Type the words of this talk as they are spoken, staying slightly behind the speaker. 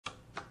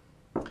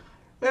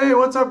Hey,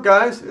 what's up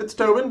guys? It's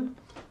Tobin.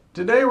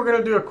 Today we're going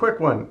to do a quick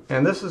one,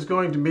 and this is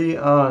going to be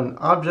on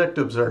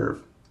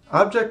Object.observe.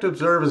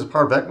 Object.observe is a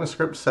part of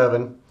ECMAScript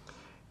 7.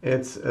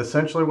 It's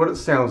essentially what it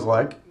sounds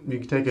like. You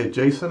can take a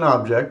JSON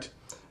object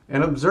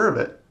and observe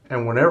it,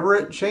 and whenever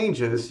it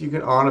changes, you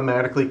can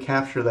automatically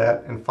capture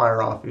that and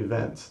fire off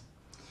events.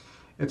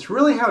 It's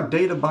really how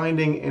data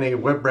binding in a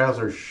web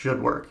browser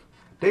should work.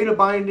 Data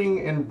binding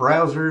in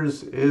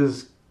browsers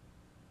is,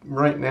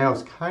 right now,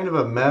 is kind of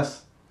a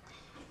mess.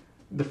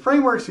 The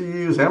frameworks you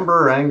use,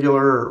 Ember or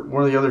Angular or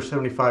one of the other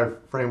 75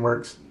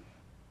 frameworks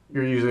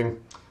you're using,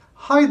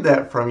 hide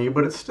that from you,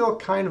 but it's still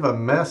kind of a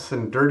mess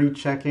and dirty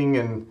checking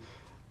and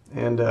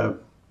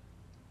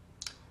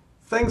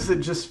things that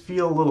just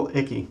feel a little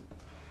icky.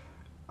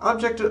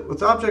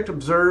 With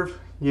Object.observe,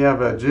 you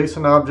have a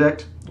JSON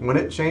object. When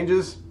it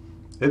changes,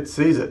 it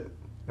sees it.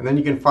 And then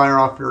you can fire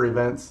off your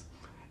events.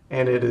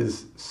 And it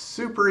is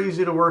super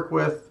easy to work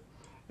with.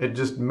 It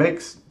just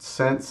makes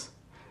sense.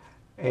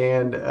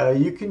 And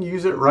you can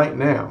use it right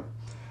now.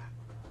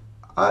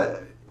 I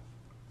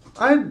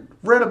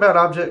read about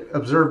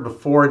Object.observe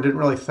before and didn't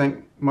really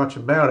think much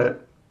about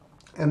it.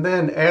 And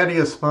then Adi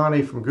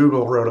Osmani from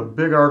Google wrote a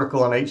big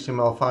article on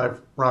HTML5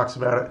 Rocks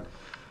about it.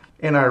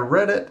 And I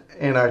read it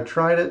and I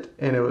tried it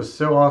and it was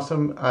so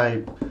awesome.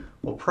 I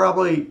will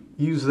probably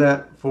use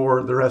that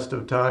for the rest of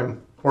the time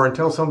or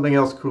until something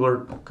else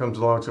cooler comes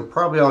along. So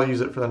probably I'll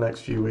use it for the next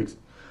few weeks.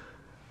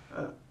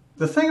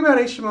 The thing about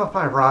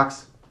HTML5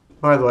 Rocks,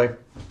 by the way,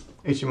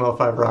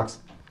 HTML5 Rocks,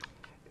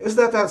 is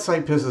that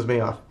site pisses me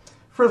off.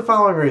 For the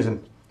following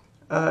reason.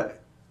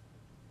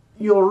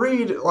 You'll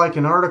read like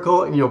an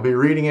article and you'll be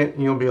reading it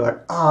and you'll be like,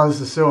 oh,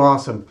 this is so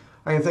awesome.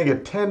 I can think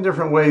of 10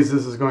 different ways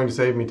this is going to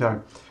save me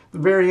time. At the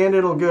very end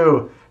it'll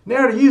go,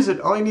 now to use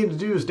it, all you need to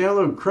do is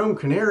download Chrome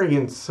Canary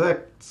and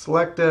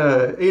select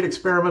 8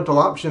 experimental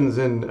options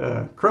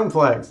in Chrome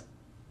flags.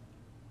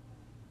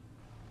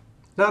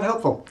 Not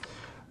helpful.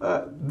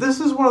 This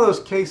is one of those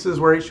cases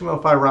where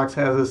HTML5 Rocks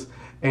has this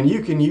and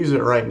you can use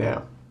it right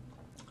now.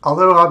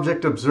 Although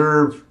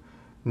Object.observe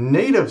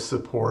native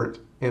support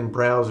in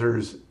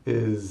browsers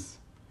is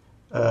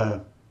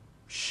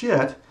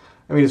shit,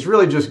 I mean it's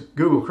really just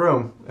Google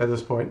Chrome at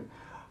this point,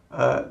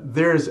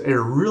 there's a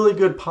really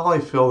good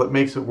polyfill that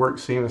makes it work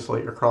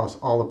seamlessly across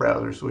all the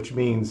browsers, which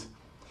means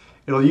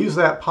it'll use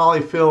that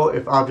polyfill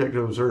if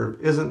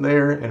Object.observe isn't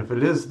there, and if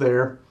it is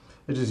there,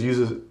 it just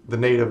uses the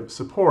native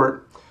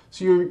support.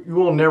 So you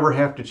will never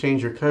have to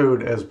change your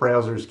code as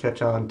browsers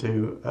catch on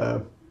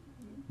to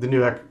the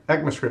new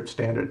ECMAScript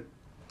standard.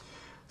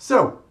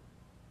 So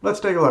let's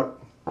take a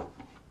look.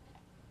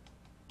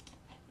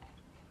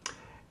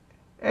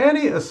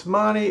 Adi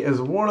Osmani is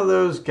one of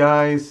those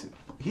guys,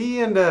 he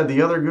and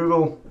the other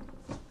Google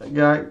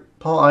guy,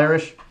 Paul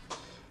Irish,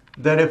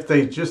 that if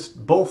they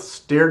just both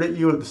stared at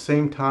you at the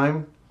same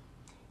time,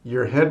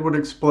 your head would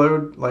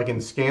explode, like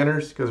in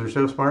scanners, because they're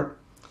so smart.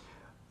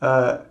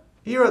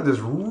 He wrote this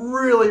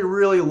really,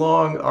 really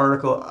long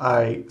article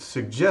I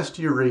suggest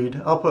you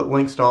read. I'll put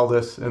links to all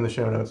this in the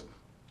show notes.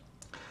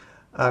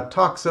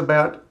 Talks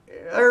about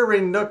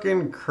every nook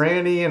and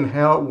cranny and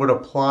how it would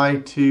apply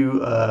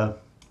to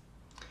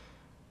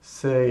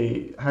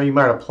say how you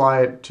might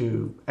apply it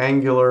to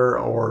Angular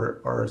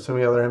or some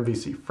of the other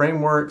MVC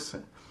frameworks,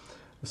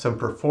 some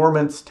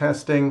performance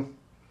testing.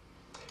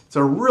 It's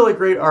a really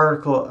great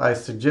article I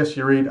suggest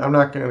you read. I'm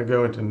not going to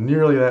go into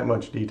nearly that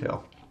much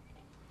detail.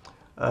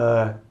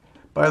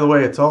 By the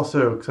way, it's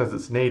also, since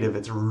it's native,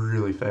 it's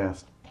really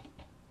fast.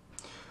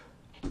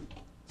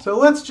 So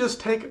let's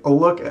just take a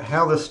look at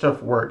how this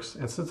stuff works.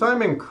 And since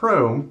I'm in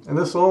Chrome, and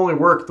this will only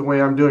work the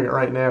way I'm doing it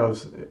right now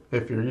is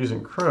if you're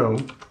using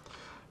Chrome,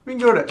 we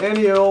can go to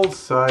any old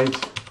site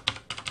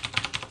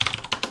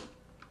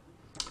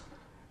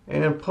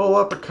and pull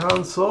up a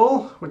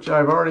console, which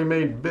I've already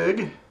made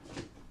big.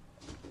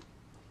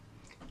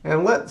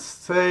 And let's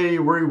say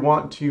we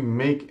want to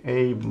make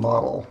a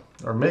model,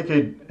 or make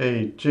a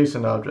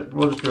JSON object.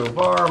 We'll just go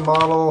var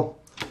model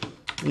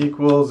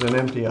equals an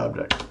empty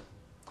object.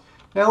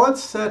 Now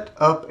let's set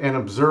up an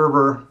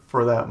observer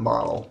for that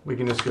model. We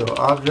can just go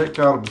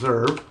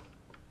Object.observe.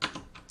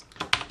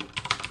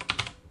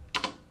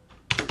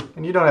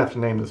 And you don't have to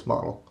name this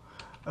model.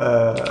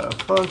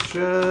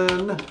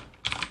 Function.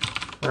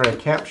 We're going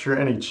to capture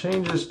any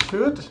changes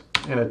to it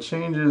in a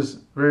changes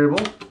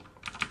variable.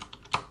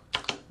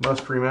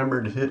 Must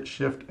remember to hit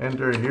Shift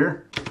Enter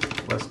here,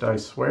 lest I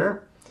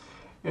swear.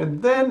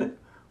 And then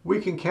we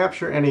can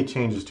capture any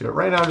changes to it.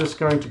 Right now I'm just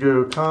going to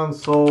go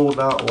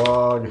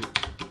console.log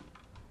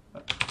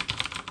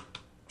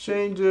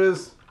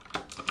changes.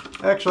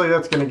 Actually,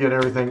 that's going to get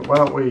everything. Why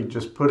don't we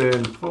just put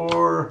in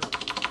for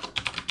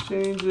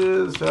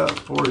changes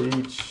for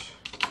each.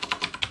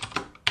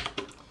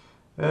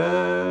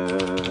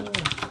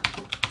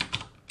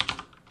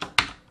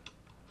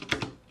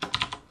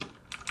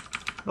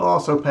 I'll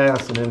also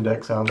pass an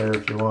index on there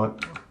if you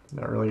want.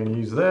 Not really going to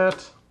use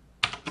that.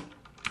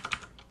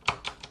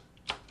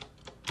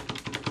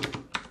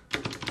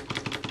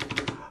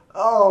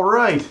 All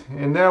right,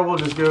 and now we'll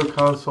just go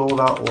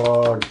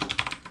console.log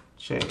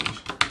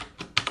change.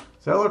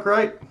 Does that look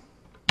right?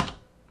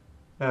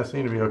 That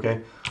seemed to be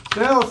okay.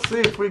 So now let's see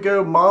if we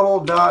go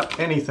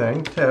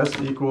model.anything test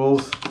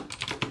equals,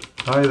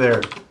 hi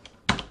there.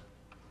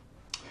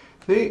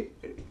 See,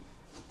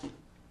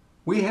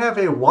 we have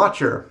a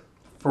watcher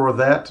for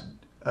that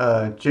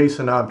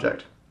JSON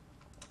object.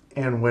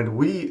 And when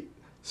we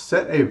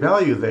set a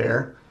value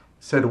there,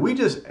 said we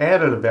just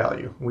added a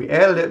value. We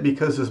added it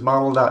because this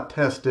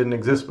model.test didn't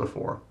exist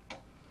before.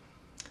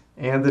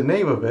 And the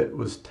name of it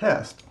was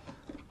test.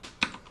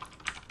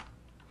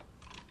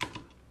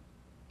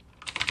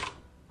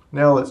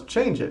 Now let's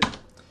change it.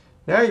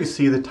 Now you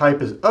see the type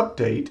is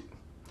update.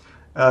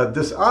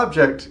 This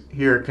object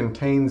here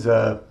contains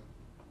a,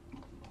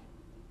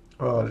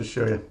 well, I'll just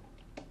show you.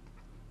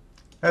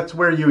 That's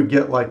where you would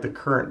get like the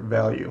current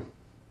value.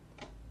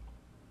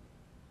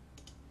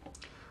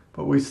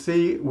 But we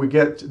see we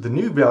get the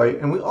new value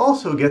and we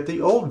also get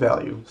the old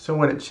value. So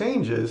when it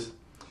changes,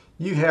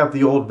 you have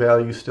the old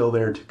value still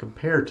there to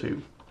compare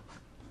to.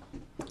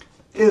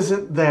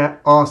 Isn't that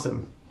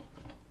awesome?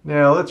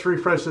 Now let's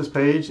refresh this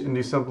page and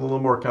do something a little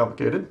more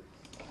complicated.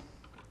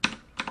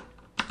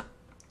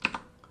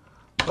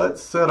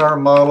 Let's set our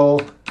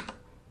model.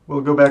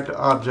 We'll go back to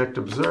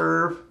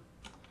Object.observe.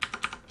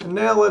 And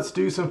now let's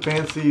do some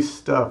fancy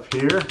stuff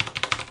here.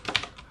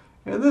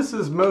 And this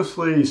is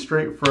mostly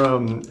straight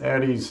from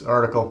Addy's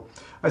article.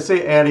 I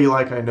say Addy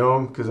like I know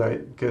him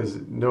because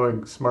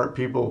knowing smart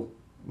people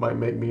might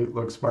make me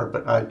look smart,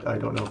 but I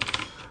don't know.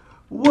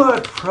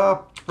 What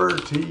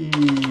property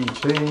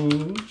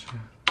change?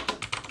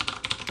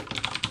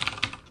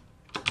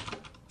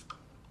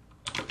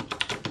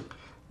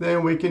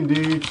 Then we can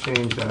do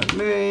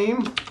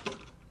change.name.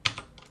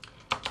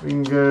 We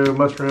can go,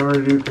 must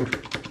remember to do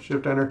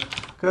shift enter,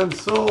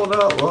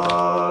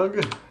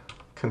 console.log,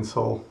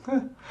 console.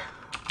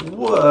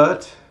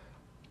 What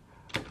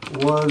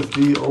was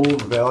the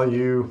old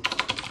value?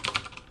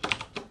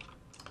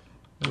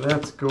 And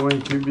that's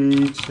going to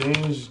be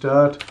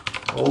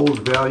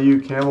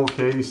change.oldValue camel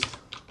case.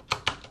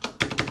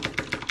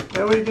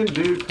 And we can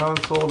do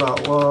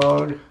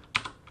console.log.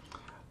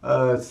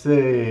 Let's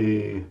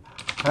see.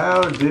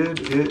 How did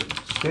it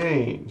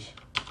change?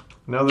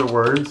 In other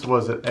words,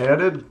 was it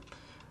added,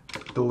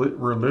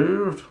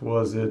 removed?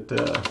 Was it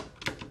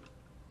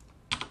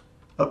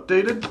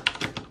updated?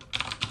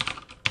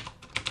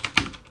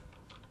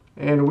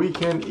 And we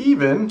can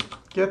even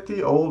get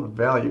the old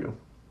value.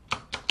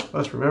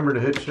 Must remember to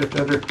hit shift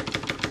enter.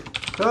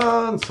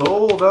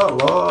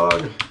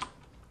 Console.log.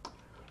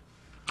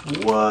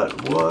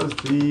 What was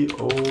the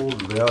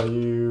old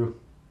value?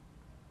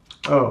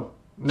 Oh,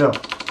 no.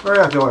 We're going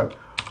to have to learn.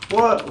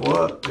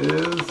 What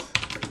is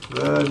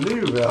the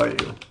new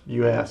value,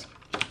 you ask?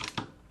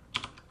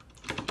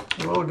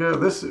 We'll go,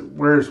 this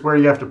is where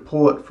you have to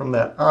pull it from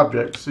that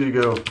object. So you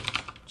go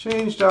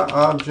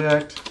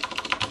change.object,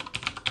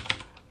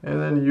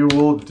 and then you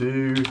will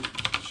do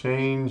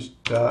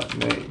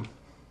change.name.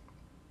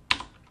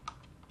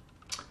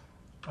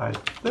 I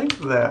think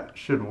that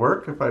should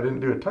work if I didn't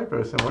do a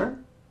typo somewhere.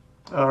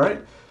 All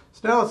right,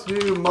 so now let's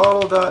do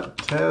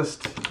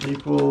model.test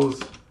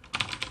equals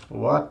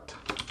what?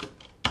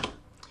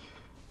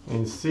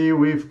 And see,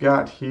 we've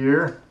got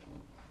here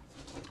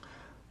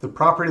the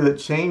property that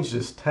changed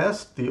is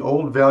test. The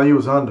old value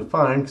was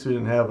undefined because we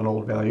didn't have an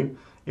old value.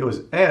 It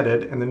was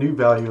added, and the new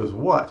value is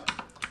what?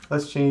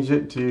 Let's change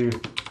it to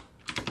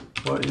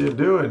what you're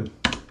doing.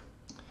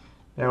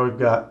 Now we've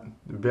got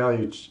the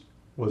value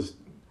was,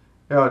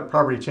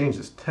 property changed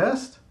is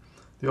test.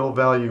 The old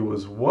value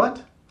was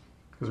what?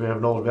 Because we have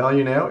an old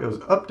value now. It was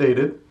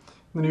updated.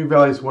 The new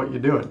value is what you're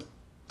doing.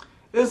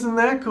 Isn't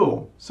that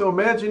cool? So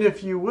imagine,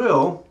 if you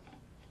will,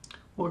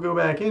 we'll go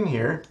back in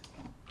here,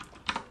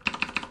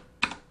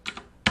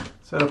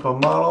 set up a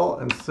model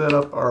and set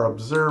up our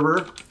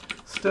observer.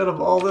 Instead of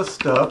all this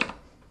stuff,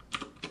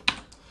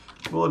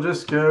 we'll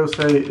just go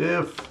say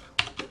if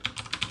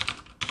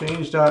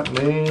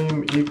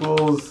change.name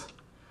equals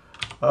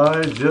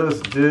I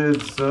just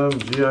did some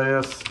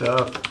GIS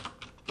stuff.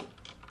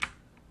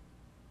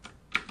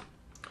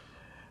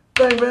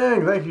 Bang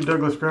bang! Thank you,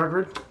 Douglas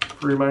Crockford,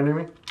 for reminding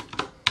me.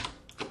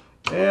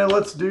 And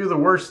let's do the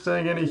worst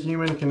thing any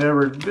human can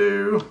ever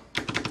do,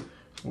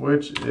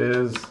 which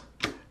is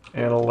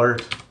an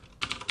alert.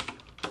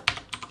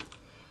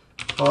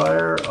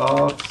 Fire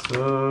off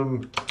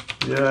some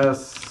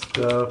yes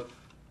stuff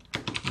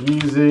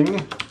using,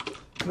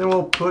 and then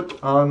we'll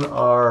put on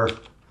our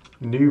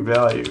new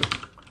value.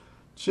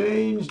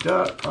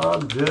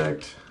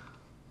 Change.object,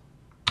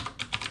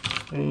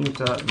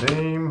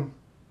 change.name.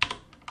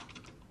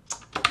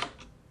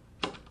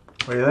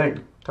 What do you think?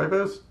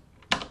 Typos?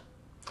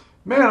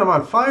 Man, I'm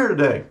on fire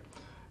today.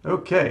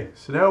 Okay,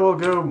 so now we'll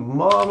go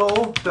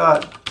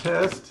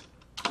model.test.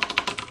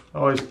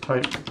 Always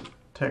type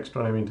text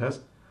when I mean test.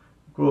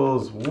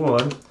 Equals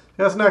 1.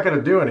 That's not going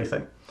to do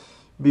anything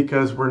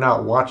because we're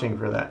not watching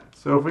for that.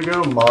 So if we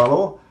go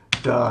model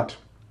dot,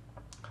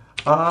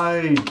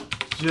 I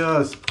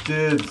just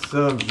did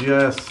some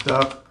GIS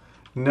stuff,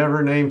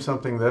 never named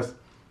something this,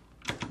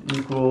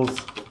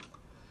 equals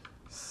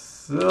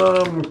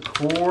some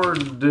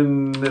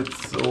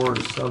coordinates or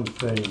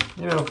something.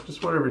 You know,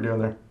 just whatever you're doing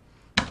there.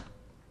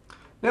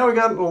 Now we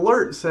got an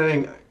alert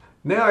saying,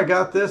 now I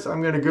got this,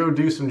 I'm going to go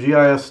do some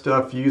GIS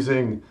stuff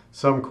using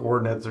some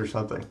coordinates or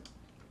something.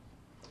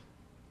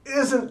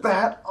 Isn't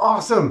that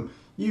awesome?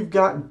 You've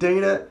got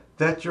data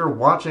that you're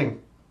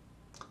watching.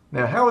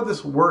 Now, how would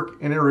this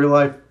work in a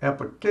real-life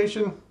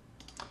application?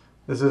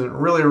 This isn't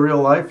really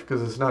real life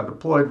because it's not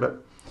deployed,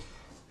 but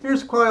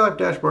here's a quality life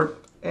dashboard,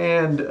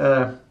 and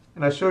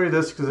I show you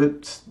this because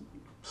it's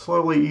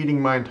slowly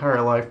eating my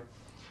entire life.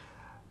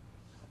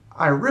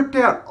 I ripped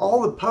out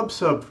all the pub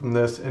sub from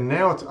this, and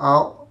now it's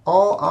all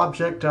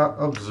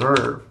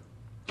Object.observe.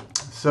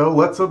 So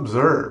let's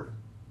observe.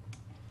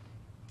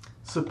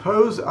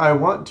 Suppose I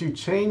want to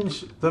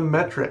change the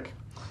metric.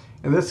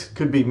 And this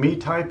could be me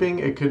typing,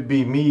 it could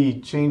be me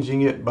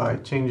changing it by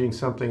changing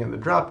something in the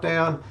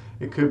drop-down,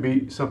 it could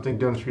be something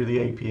done through the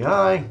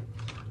API.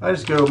 I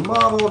just go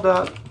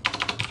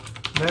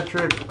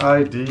model.metric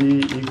ID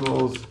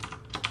equals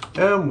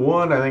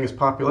M1, I think is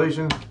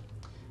population.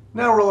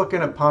 Now we're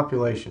looking at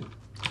population.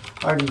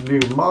 I can do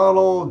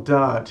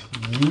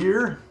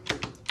model.year.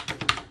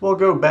 We'll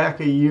go back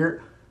a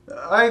year.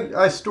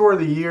 I store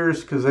the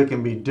years because they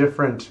can be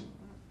different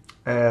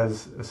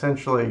as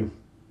essentially,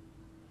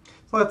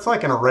 well, it's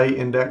like an array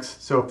index.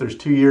 So if there's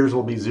 2 years,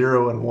 it'll be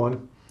 0 and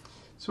 1.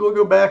 So we'll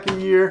go back a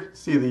year,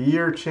 see the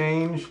year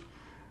change.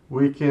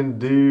 We can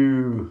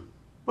do,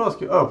 well,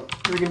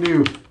 we can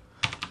do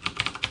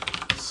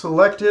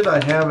selected.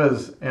 I have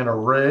as an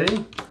array.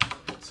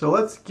 So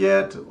let's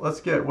get, what's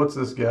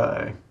this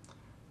guy?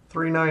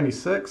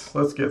 396.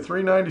 Let's get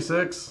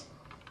 396.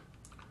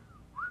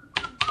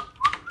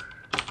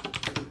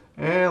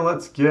 And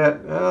let's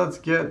get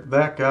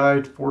that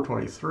guy,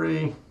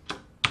 423.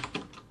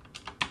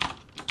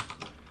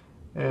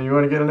 And you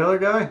want to get another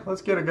guy?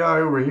 Let's get a guy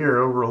over here,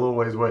 over a little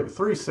ways away,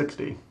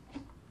 360.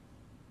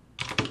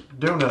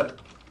 Donut.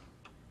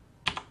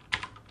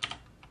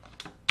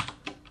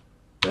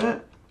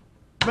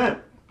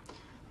 Bam.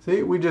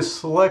 See, we just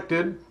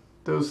selected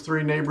those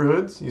 3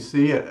 neighborhoods. You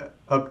see it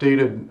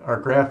updated our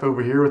graph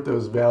over here with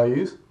those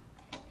values,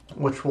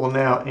 which will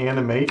now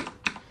animate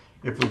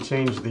if we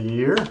change the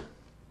year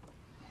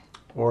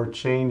or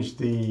change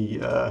the,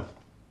 I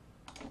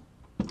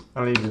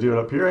don't need to do it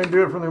up here, I can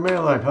do it from the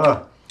command line,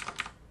 huh?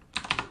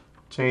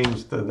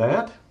 Change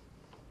that.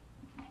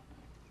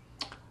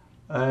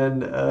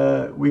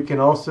 And we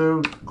can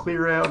also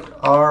clear out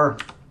our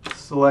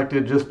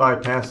selected just by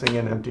passing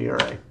an empty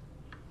array.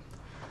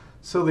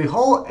 So the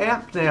whole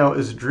app now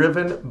is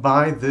driven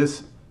by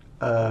this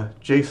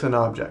JSON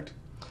object.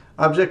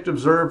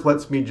 Object.observe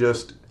lets me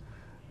just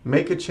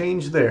make a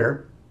change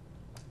there,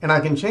 and I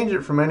can change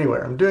it from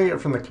anywhere. I'm doing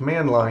it from the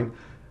command line.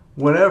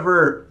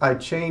 Whenever I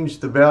change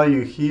the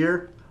value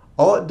here,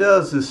 all it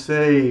does is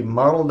say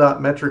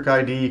model.metric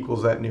ID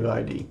equals that new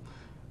ID.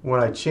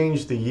 When I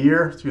change the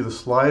year through the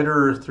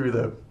slider or through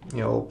the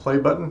play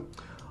button,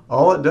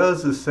 all it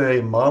does is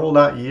say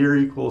model.year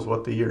equals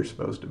what the year is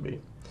supposed to be.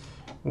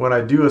 When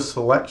I do a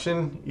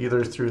selection,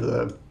 either through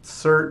the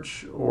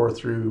search or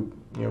through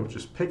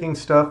just picking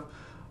stuff,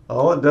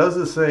 all it does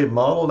is say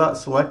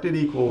model.selected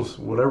equals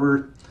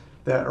whatever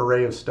that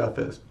array of stuff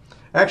is.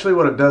 Actually,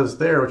 what it does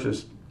there, which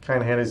is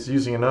kind of handy, is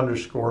using an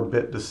underscore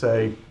bit to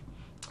say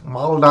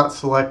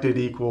model.selected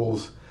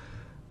equals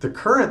the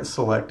current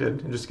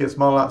selected. It just gets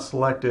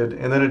model.selected,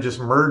 and then it just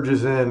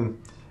merges in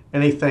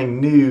anything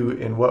new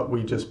in what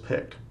we just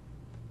picked,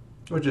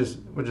 which is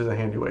a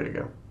handy way to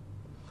go.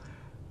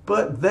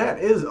 But that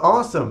is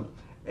awesome.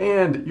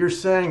 And you're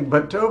saying,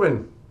 but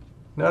Tobin,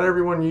 not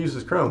everyone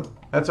uses Chrome.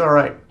 That's all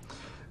right.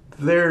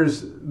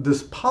 There's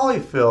this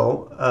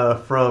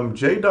polyfill from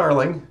Jay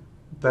Darling.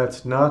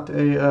 That's not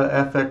a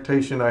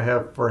affectation I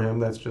have for him.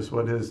 That's just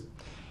what his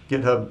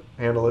GitHub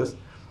handle is.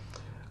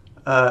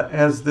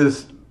 As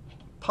this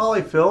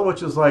polyfill,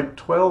 which is like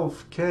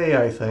 12K,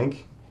 I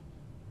think.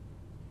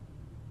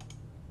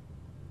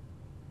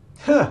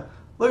 Huh,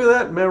 look at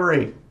that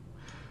memory.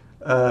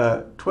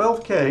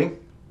 12K,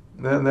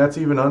 and that's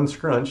even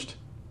unscrunched.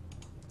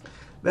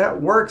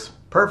 That works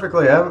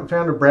perfectly. I haven't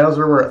found a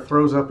browser where it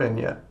throws up in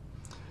yet.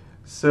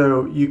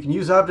 So you can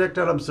use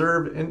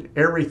Object.observe in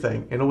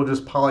everything, and it will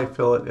just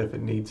polyfill it if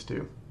it needs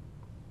to.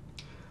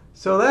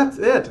 So that's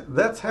it.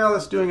 That's how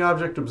it's doing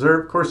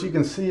Object.observe. Of course, you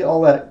can see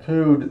all that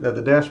code that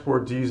the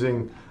dashboard's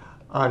using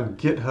on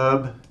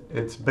GitHub.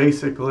 It's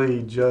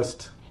basically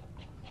just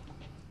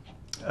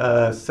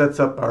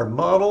sets up our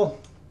model.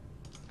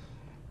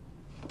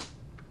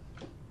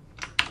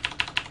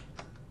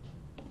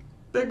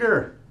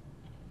 Bigger.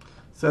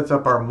 Sets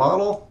up our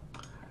model,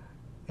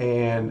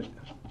 and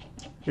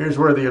here's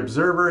where the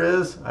observer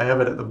is. I have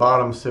it at the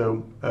bottom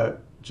so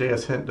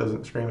JS hint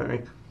doesn't scream at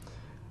me.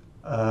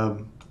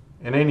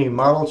 And any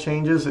model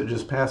changes, it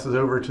just passes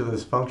over to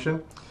this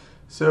function.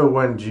 So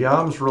when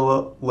geom's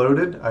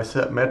loaded, I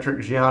set metric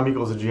geom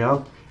equals a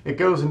geom. It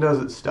goes and does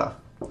its stuff.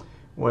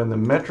 When the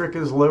metric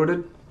is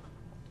loaded,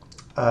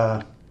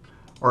 or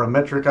a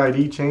metric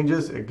ID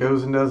changes, it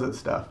goes and does its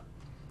stuff.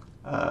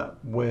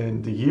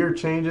 when the year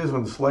changes,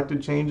 when the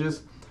selected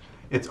changes.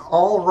 It's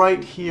all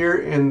right here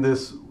in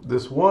this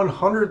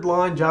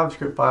 100-line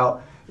JavaScript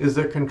file is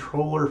the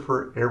controller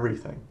for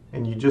everything.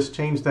 And you just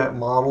change that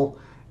model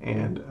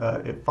and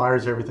it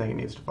fires everything it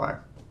needs to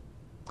fire.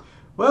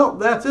 Well,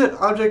 that's it.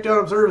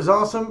 Object.observe is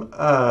awesome.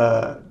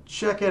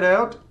 Check it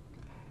out.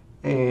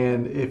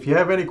 And if you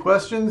have any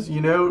questions,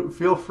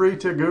 feel free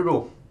to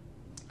Google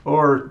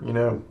or,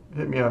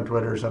 hit me on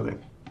Twitter or something.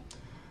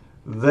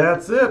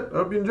 That's it.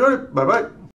 Hope you enjoyed it. Bye-bye.